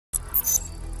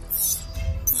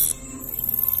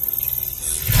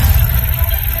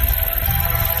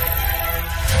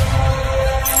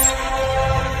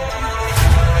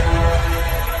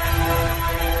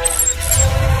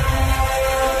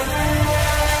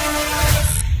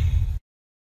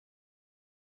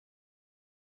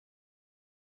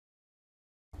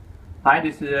Hi,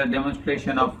 this is a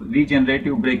demonstration of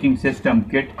regenerative braking system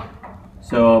kit.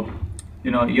 So,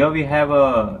 here we have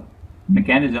a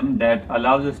mechanism that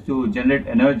allows us to generate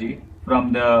energy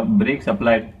from the brakes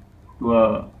applied to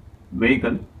a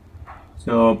vehicle.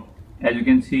 So, as you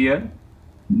can see here,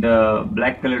 the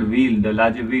black colored wheel, the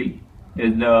larger wheel,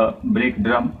 is the brake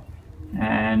drum,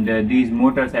 and these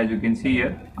motors, as you can see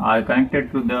here, are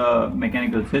connected to the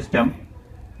mechanical system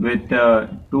with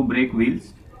two brake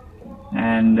wheels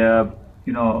and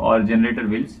or generator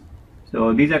wheels.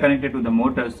 So these are connected to the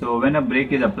motor. So when a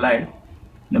brake is applied,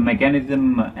 the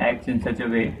mechanism acts in such a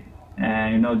way,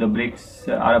 and the brakes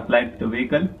are applied to the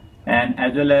vehicle, and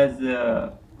as well as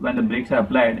when the brakes are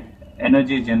applied,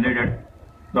 energy is generated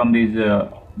from these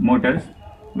motors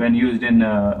when used in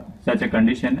such a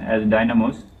condition as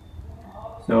dynamos.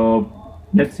 So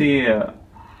let's see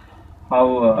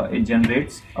how it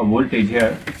generates a voltage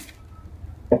here.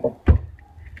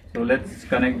 So let's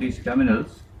connect these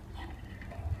terminals.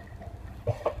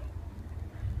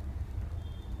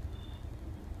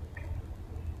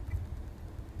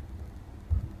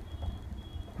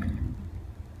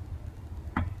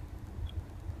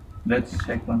 Let's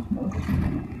check once more.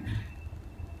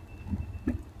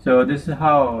 So this is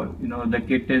how the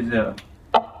kit is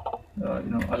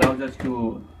allows us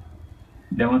to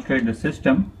demonstrate the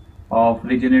system of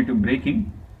regenerative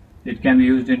braking. It can be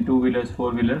used in two-wheelers,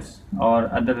 four-wheelers,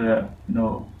 or other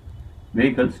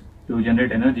vehicles to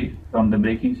generate energy from the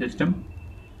braking system.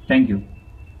 Thank you.